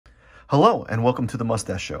Hello and welcome to the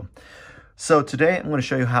Mustache Show. So today I'm going to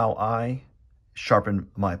show you how I sharpen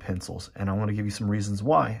my pencils, and I want to give you some reasons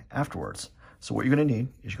why afterwards. So what you're going to need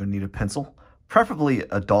is you're going to need a pencil. Preferably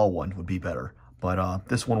a dull one would be better, but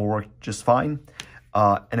this one will work just fine.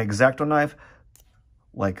 An X-Acto knife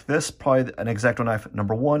like this, probably an X-Acto knife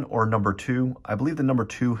number 1 or number 2. I believe the number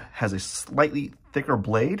 2 has a slightly thicker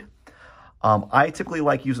blade. I typically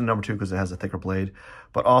like using number 2 because it has a thicker blade,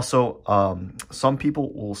 but also some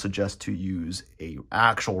people will suggest to use a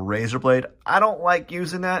actual razor blade. I don't like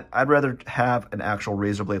using that. I'd rather have an actual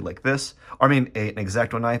razor blade like this, or an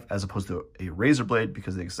X-Acto knife as opposed to a razor blade,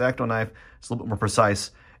 because the X-Acto knife is a little bit more precise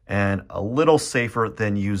and a little safer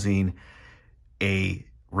than using a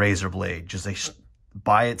razor blade, just a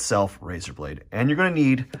by itself razor blade. And you're going to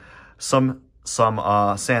need some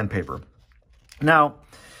sandpaper. Now,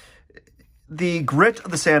 the grit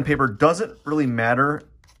of the sandpaper doesn't really matter,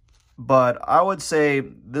 but I would say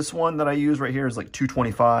this one that I use right here is like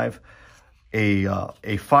 225.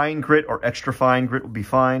 A fine grit or extra fine grit would be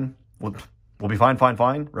fine. Will be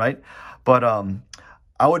fine, right? But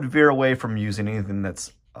I would veer away from using anything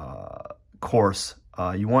that's coarse.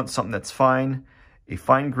 You want something that's fine, a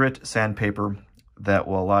fine grit sandpaper that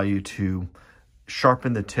will allow you to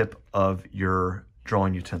sharpen the tip of your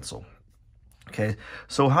drawing utensil. Okay,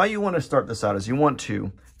 so how you want to start this out is you want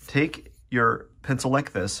to take your pencil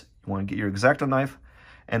like this. You want to get your X-Acto knife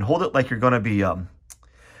and hold it like you're going to be,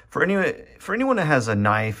 for anyone that has a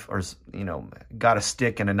knife or, got a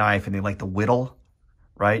stick and a knife and they like to whittle,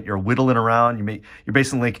 right? You're whittling around. You're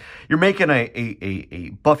basically like, you're making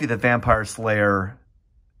a Buffy the Vampire Slayer,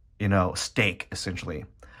 steak, essentially.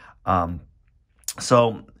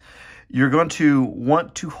 So you're going to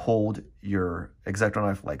want to hold your X-Acto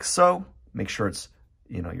knife like so. Make sure it's,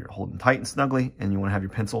 you're holding tight and snugly, and you want to have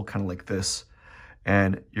your pencil kind of like this.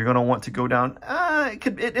 And you're going to want to go down,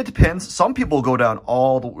 it depends. Some people go down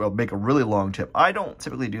make a really long tip. I don't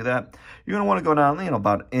typically do that. You're going to want to go down,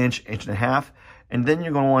 about an inch and a half. And then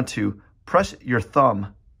you're going to want to press your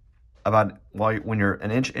thumb when you're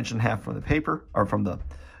an inch and a half from the paper, or from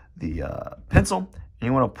the pencil. And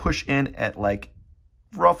you want to push in at like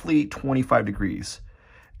roughly 25 degrees.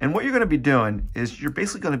 And what you're going to be doing is you're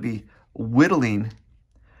basically going to be whittling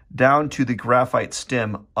down to the graphite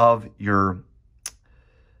stem of your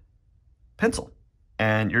pencil.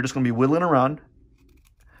 And you're just going to be whittling around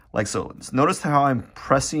like so. Notice how I'm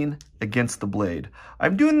pressing against the blade.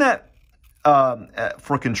 I'm doing that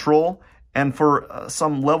for control and for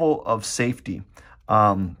some level of safety.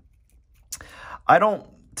 I don't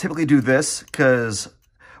typically do this because,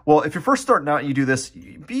 well, if you're first starting out and you do this,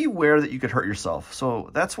 be aware that you could hurt yourself. So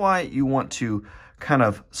that's why you want to kind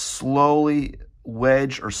of slowly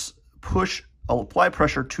wedge or apply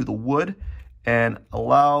pressure to the wood and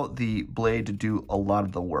allow the blade to do a lot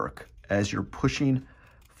of the work as you're pushing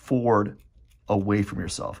forward away from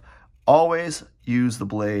yourself. Always use the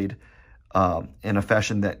blade in a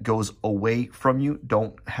fashion that goes away from you.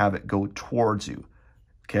 Don't have it go towards you.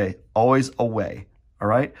 Okay, always away. All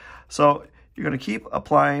right, so you're going to keep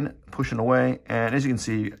applying, pushing away, and as you can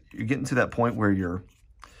see, you're getting to that point where you're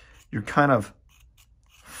kind of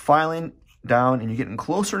filing down, and you're getting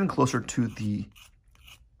closer and closer to the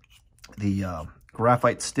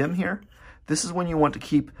graphite stem here. This is when you want to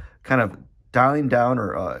keep kind of dialing down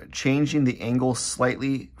or changing the angle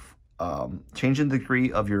slightly, changing the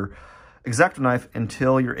degree of your X-Acto knife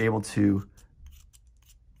until you're able to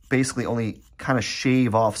basically only kind of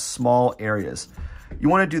shave off small areas. You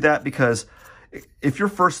want to do that because if you're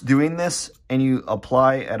first doing this and you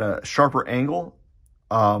apply at a sharper angle,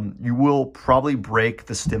 you will probably break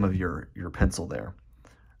the stem of your pencil there,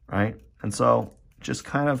 right? And so just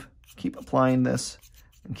kind of keep applying this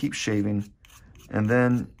and keep shaving. And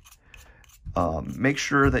then make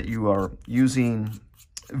sure that you are using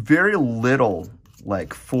very little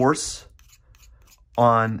force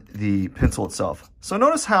on the pencil itself. So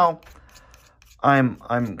notice how I'm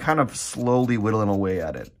kind of slowly whittling away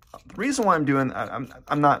at it. The reason why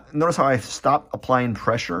notice how I stopped applying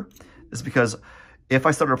pressure is because if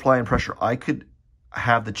I started applying pressure, I could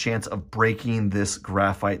have the chance of breaking this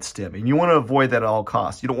graphite stem. And you want to avoid that at all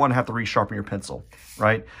costs. You don't want to have to resharpen your pencil,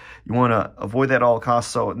 right? You want to avoid that at all costs.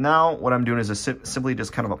 So now what I'm doing is simply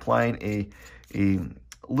just kind of applying a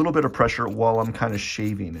little bit of pressure while I'm kind of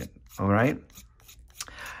shaving it, all right?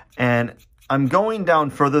 And I'm going down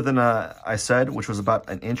further than I said, which was about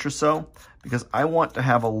an inch or so, because I want to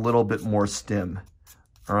have a little bit more stem,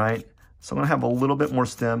 all right? So I'm going to have a little bit more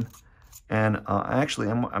stem, and actually,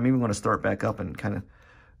 I'm even going to start back up and kind of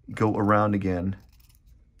go around again,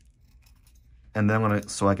 and then I'm going to,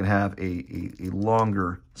 so I can have a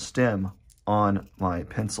longer stem on my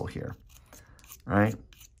pencil here, right?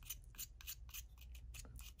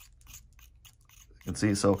 You can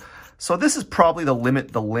see, so this is probably the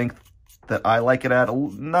length that I like it at.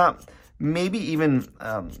 Not, maybe even,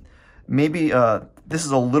 this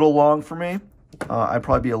is a little long for me. I'd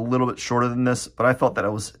probably be a little bit shorter than this, but I felt that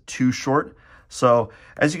it was too short. So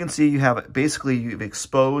as you can see, you have basically, you've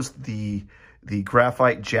exposed the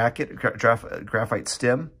graphite jacket, graphite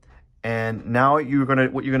stem. And now what you're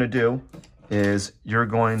gonna do is you're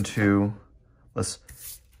going to, let's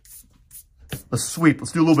sweep.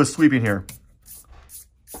 Let's do a little bit of sweeping here.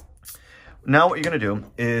 Now what you're gonna do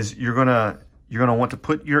is you're gonna want to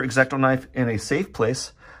put your X-Acto knife in a safe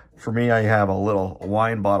place. For me, I have a little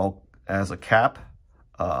wine bottle as a cap.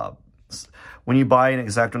 When you buy an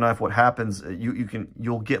X-Acto knife, what happens,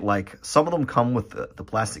 you'll get, like, some of them come with the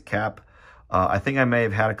plastic cap. I think I may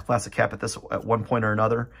have had a plastic cap at one point or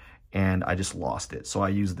another, and I just lost it. So I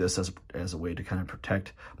use this as a way to kind of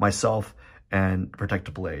protect myself and protect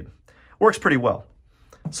the blade. Works pretty well.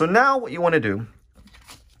 So now what you want to do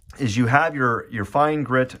is you have your fine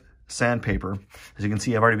grit sandpaper. As you can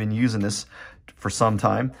see, I've already been using this for some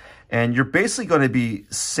time. And you're basically going to be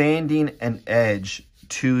sanding an edge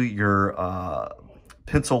to your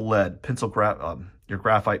your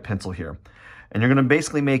graphite pencil here. And you're going to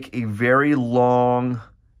basically make a very long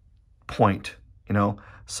point, you know.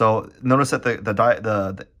 So notice that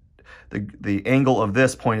the angle of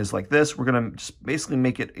this point is like this. We're going to just basically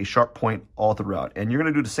make it a sharp point all throughout. And you're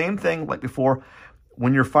going to do the same thing like before.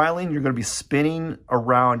 When you're filing, you're going to be spinning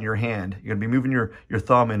around your hand. You're going to be moving your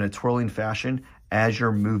thumb in a twirling fashion as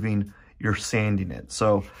you're sanding it.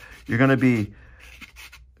 So you're going to be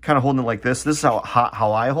kind of holding it like this. This is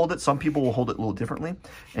how I hold it. Some people will hold it a little differently.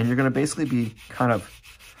 And you're going to basically be kind of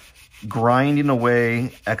grinding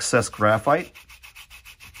away excess graphite,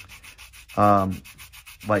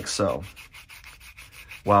 like so.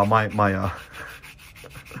 Wow, my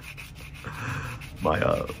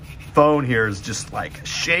phone here is just like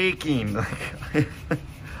shaking.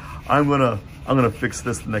 I'm gonna fix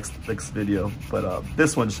this next video, but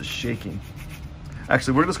this one's just shaking.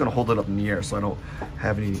 Actually, we're just gonna hold it up in the air so I don't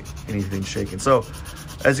have anything shaking. So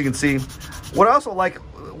as you can see, what I also like,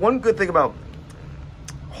 one good thing about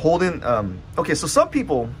holding, okay, so some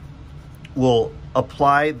people will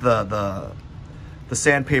apply the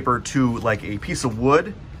sandpaper to like a piece of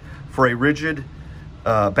wood for a rigid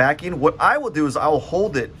backing. What I will do is I will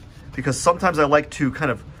hold it, because sometimes I like to kind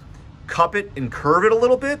of cup it and curve it a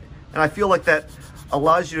little bit, and I feel like that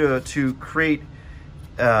allows you to create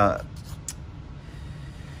a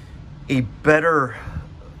better,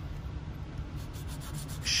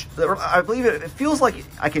 I believe it feels like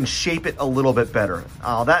I can shape it a little bit better.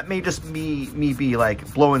 That may just me be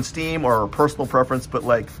like blowing steam or personal preference, but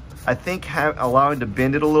like I think allowing to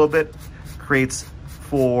bend it a little bit creates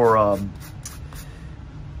for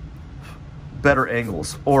better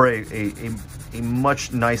angles, or a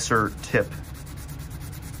much nicer tip,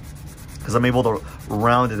 because I'm able to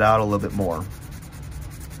round it out a little bit more.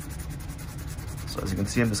 So as you can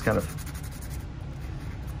see, I'm just kind of,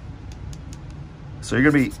 so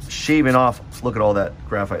you're gonna be shaving off, look at all that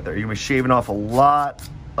graphite there. You're gonna be shaving off a lot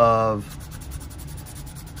of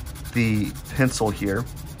the pencil here.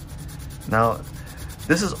 Now,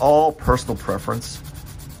 this is all personal preference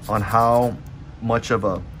on how much of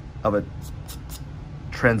a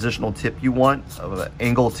transitional tip you want, of an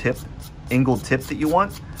angled tip that you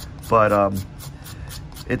want, but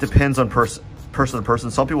it depends on person to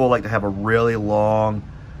person. Some people like to have a really long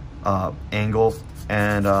angle,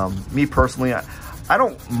 and me personally, I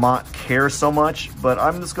don't care so much, but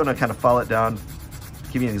I'm just going to kind of file it down,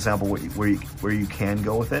 give you an example where you can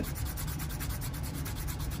go with it.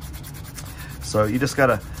 So you just got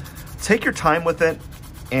to take your time with it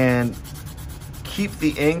and keep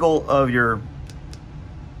the angle of your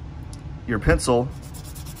pencil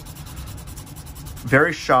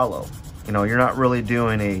very shallow. You know, you're not really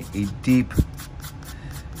doing a deep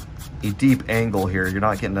angle here. You're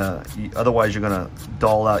not getting otherwise you're gonna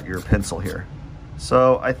dull out your pencil here.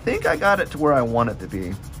 So I think I got it to where I want it to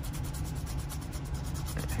be.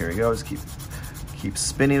 Here we go. Just keep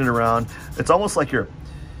spinning it around. It's almost like you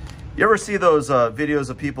ever see those videos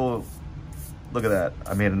of people, look at that,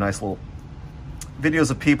 I made a nice little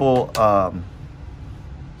videos of people,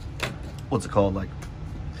 what's it called, like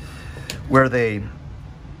where they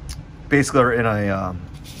basically are in a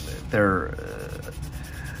they're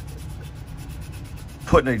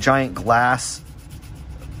putting a giant glass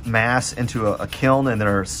mass into a kiln, and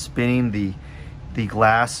they're spinning the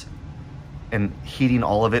glass and heating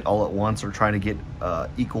all of it all at once, or trying to get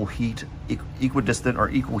equidistant or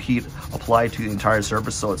equal heat applied to the entire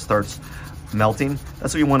surface, so it starts melting.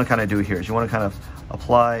 That's what you want to kind of do here, is you want to kind of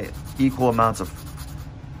apply equal amounts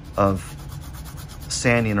of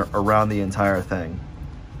sanding around the entire thing.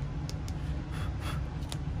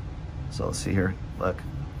 So let's see here, look,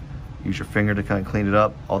 use your finger to kind of clean it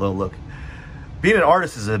up. Although look, being an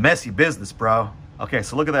artist is a messy business, bro. Okay,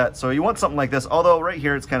 so look at that. So you want something like this, although right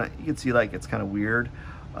here it's kind of, you can see like it's kind of weird.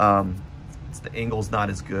 The angle's not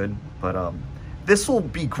as good, but this will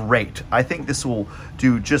be great. I think this will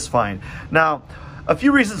do just fine. Now, a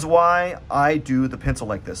few reasons why I do the pencil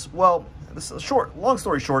like this. Well, this is long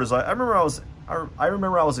story short is I remember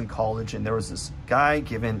I was in college, and there was this guy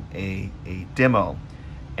giving a demo,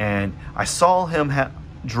 and I saw him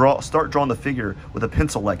start drawing the figure with a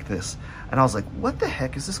pencil like this, and I was like, what the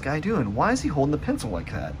heck is this guy doing? Why is he holding the pencil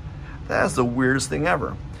like that? That's the weirdest thing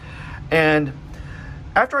ever. And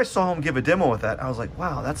after I saw him give a demo with that, I was like,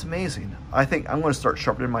 wow, that's amazing. I think I'm going to start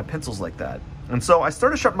sharpening my pencils like that. And so I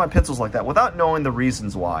started sharpening my pencils like that without knowing the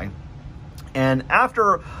reasons why. And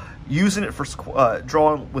after using it for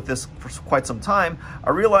drawing with this for quite some time, I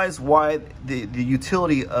realized why the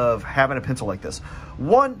utility of having a pencil like this.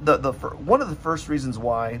 One of the first reasons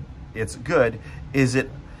why it's good is it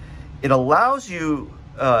allows you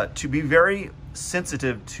to be very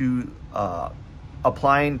sensitive to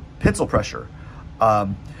applying pencil pressure.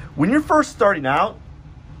 When you're first starting out,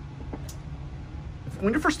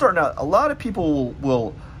 a lot of people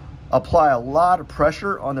will apply a lot of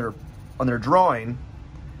pressure on their drawing,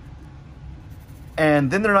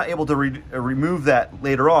 and then they're not able to remove that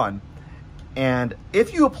later on. And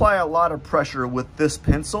if you apply a lot of pressure with this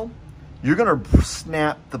pencil, you're going to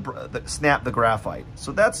snap the graphite.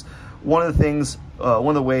 So that's one of the things, one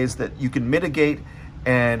of the ways that you can mitigate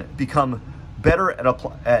and become better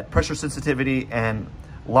at pressure sensitivity and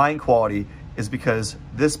line quality, is because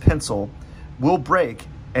this pencil will break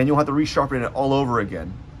and you'll have to resharpen it all over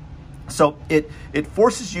again. So it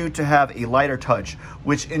forces you to have a lighter touch,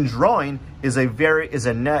 which in drawing is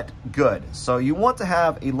a net good. So you want to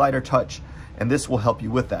have a lighter touch, and this will help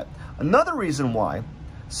you with that. Another reason why,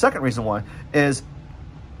 second reason why, is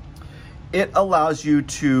it allows you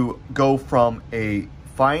to go from a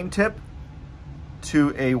fine tip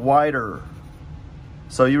to a wider.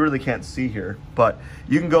 So you really can't see here, but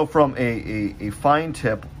you can go from a fine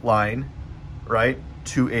tip line, right,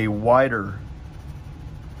 to a wider,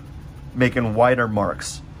 making wider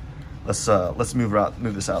marks. Let's move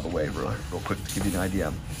this out of the way real quick to give you an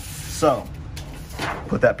idea. So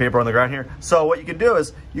put that paper on the ground here. So what you can do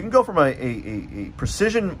is you can go from a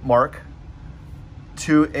precision mark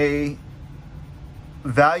to a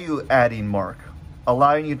value adding mark,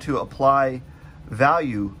 allowing you to apply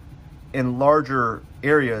value in larger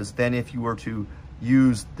areas than if you were to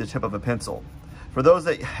use the tip of a pencil. For those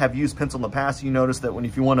that have used pencil in the past, you notice that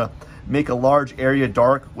if you want to make a large area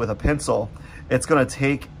dark with a pencil, it's going to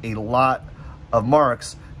take a lot of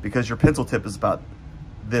marks because your pencil tip is about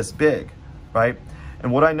this big, right?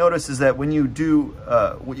 And what I noticed is that when you do,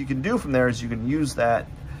 what you can do from there is you can use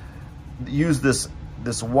this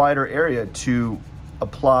wider area to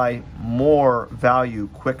apply more value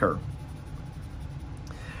quicker.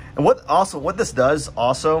 And what this does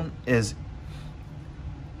also is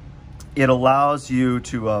it allows you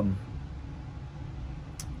to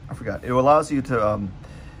it allows you to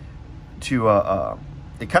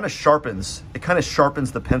it kind of sharpens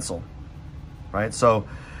the pencil, right? So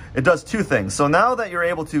it does two things. So now that you're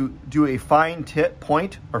able to do a fine tip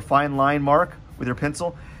point or fine line mark with your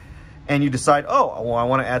pencil, and you decide, oh, well, I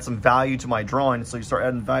want to add some value to my drawing, so you start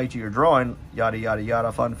adding value to your drawing, yada yada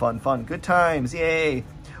yada, fun, good times, yay.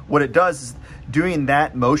 What it does is doing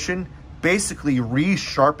that motion basically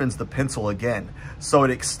resharpens the pencil again, so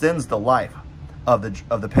it extends the life of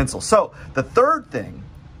the pencil. So the third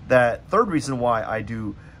reason why I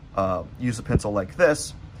do use a pencil like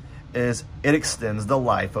this is it extends the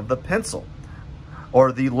life of the pencil,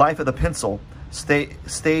 or the life of the pencil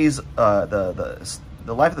stays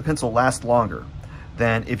the life of the pencil lasts longer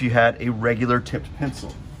than if you had a regular tipped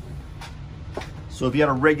pencil. So if you had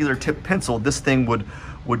a regular tipped pencil, this thing would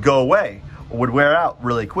go away or would wear out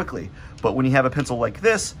really quickly. But when you have a pencil like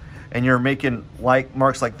this, and you're making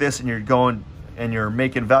marks like this, and you're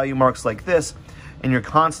making value marks like this, and you're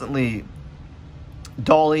constantly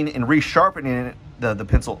dulling and resharpening the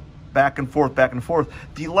pencil back and forth,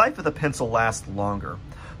 the life of the pencil lasts longer.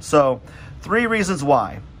 So 3 reasons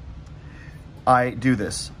why I do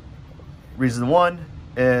this. Reason 1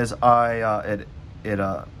 is it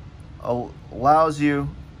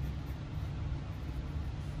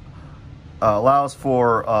allows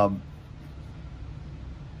for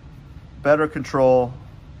better control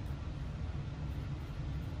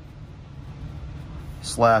 /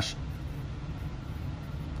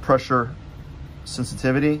 pressure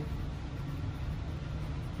sensitivity.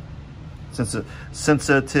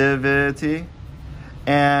 Sensitivity.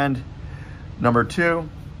 And number 2,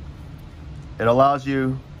 it allows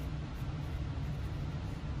you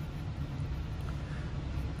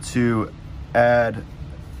to add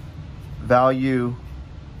value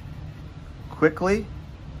quickly.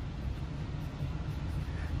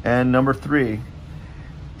 And number 3,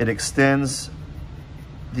 it extends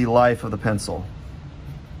the life of the pencil.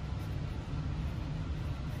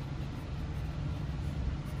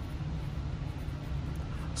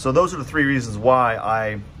 So those are the 3 reasons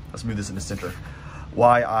why let's move this into center,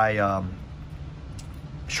 why I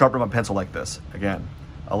sharpen my pencil like this. Again,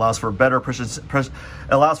 allows for better pressure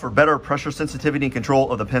sensitivity and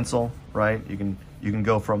control of the pencil, right? You can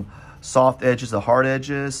go from soft edges to hard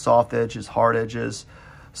edges, soft edges, hard edges,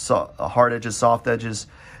 hard edges, soft edges.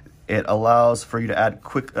 It allows for you to add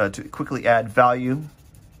quickly add value,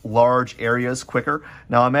 large areas quicker.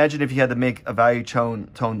 Now imagine if you had to make a value tone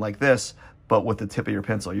like this, but with the tip of your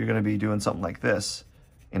pencil. You're going to be doing something like this.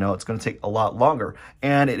 You know, it's going to take a lot longer,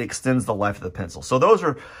 and it extends the life of the pencil. So those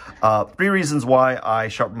are 3 reasons why I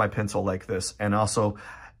sharpen my pencil like this, and also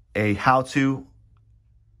a how-to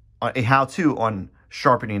on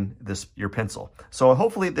sharpening your pencil. So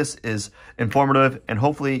hopefully this is informative, and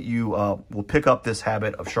hopefully you will pick up this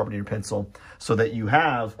habit of sharpening your pencil so that you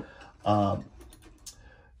have a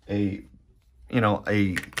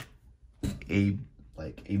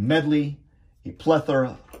medley, a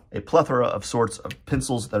plethora of sorts of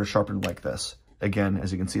pencils that are sharpened like this. Again,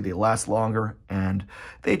 as you can see, they last longer, and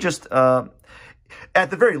they just, at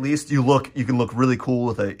the very least, you can look really cool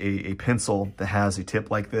with a pencil that has a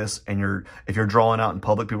tip like this. And if you're drawing out in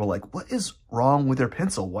public, people are like, what is wrong with your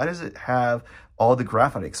pencil? Why does it have all the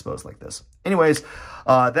graphite exposed like this? Anyways,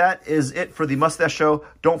 that is it for the Mustache Show.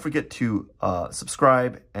 Don't forget to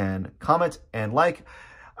subscribe and comment and like.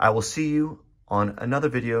 I will see you on another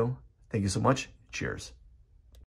video. Thank you so much. Cheers.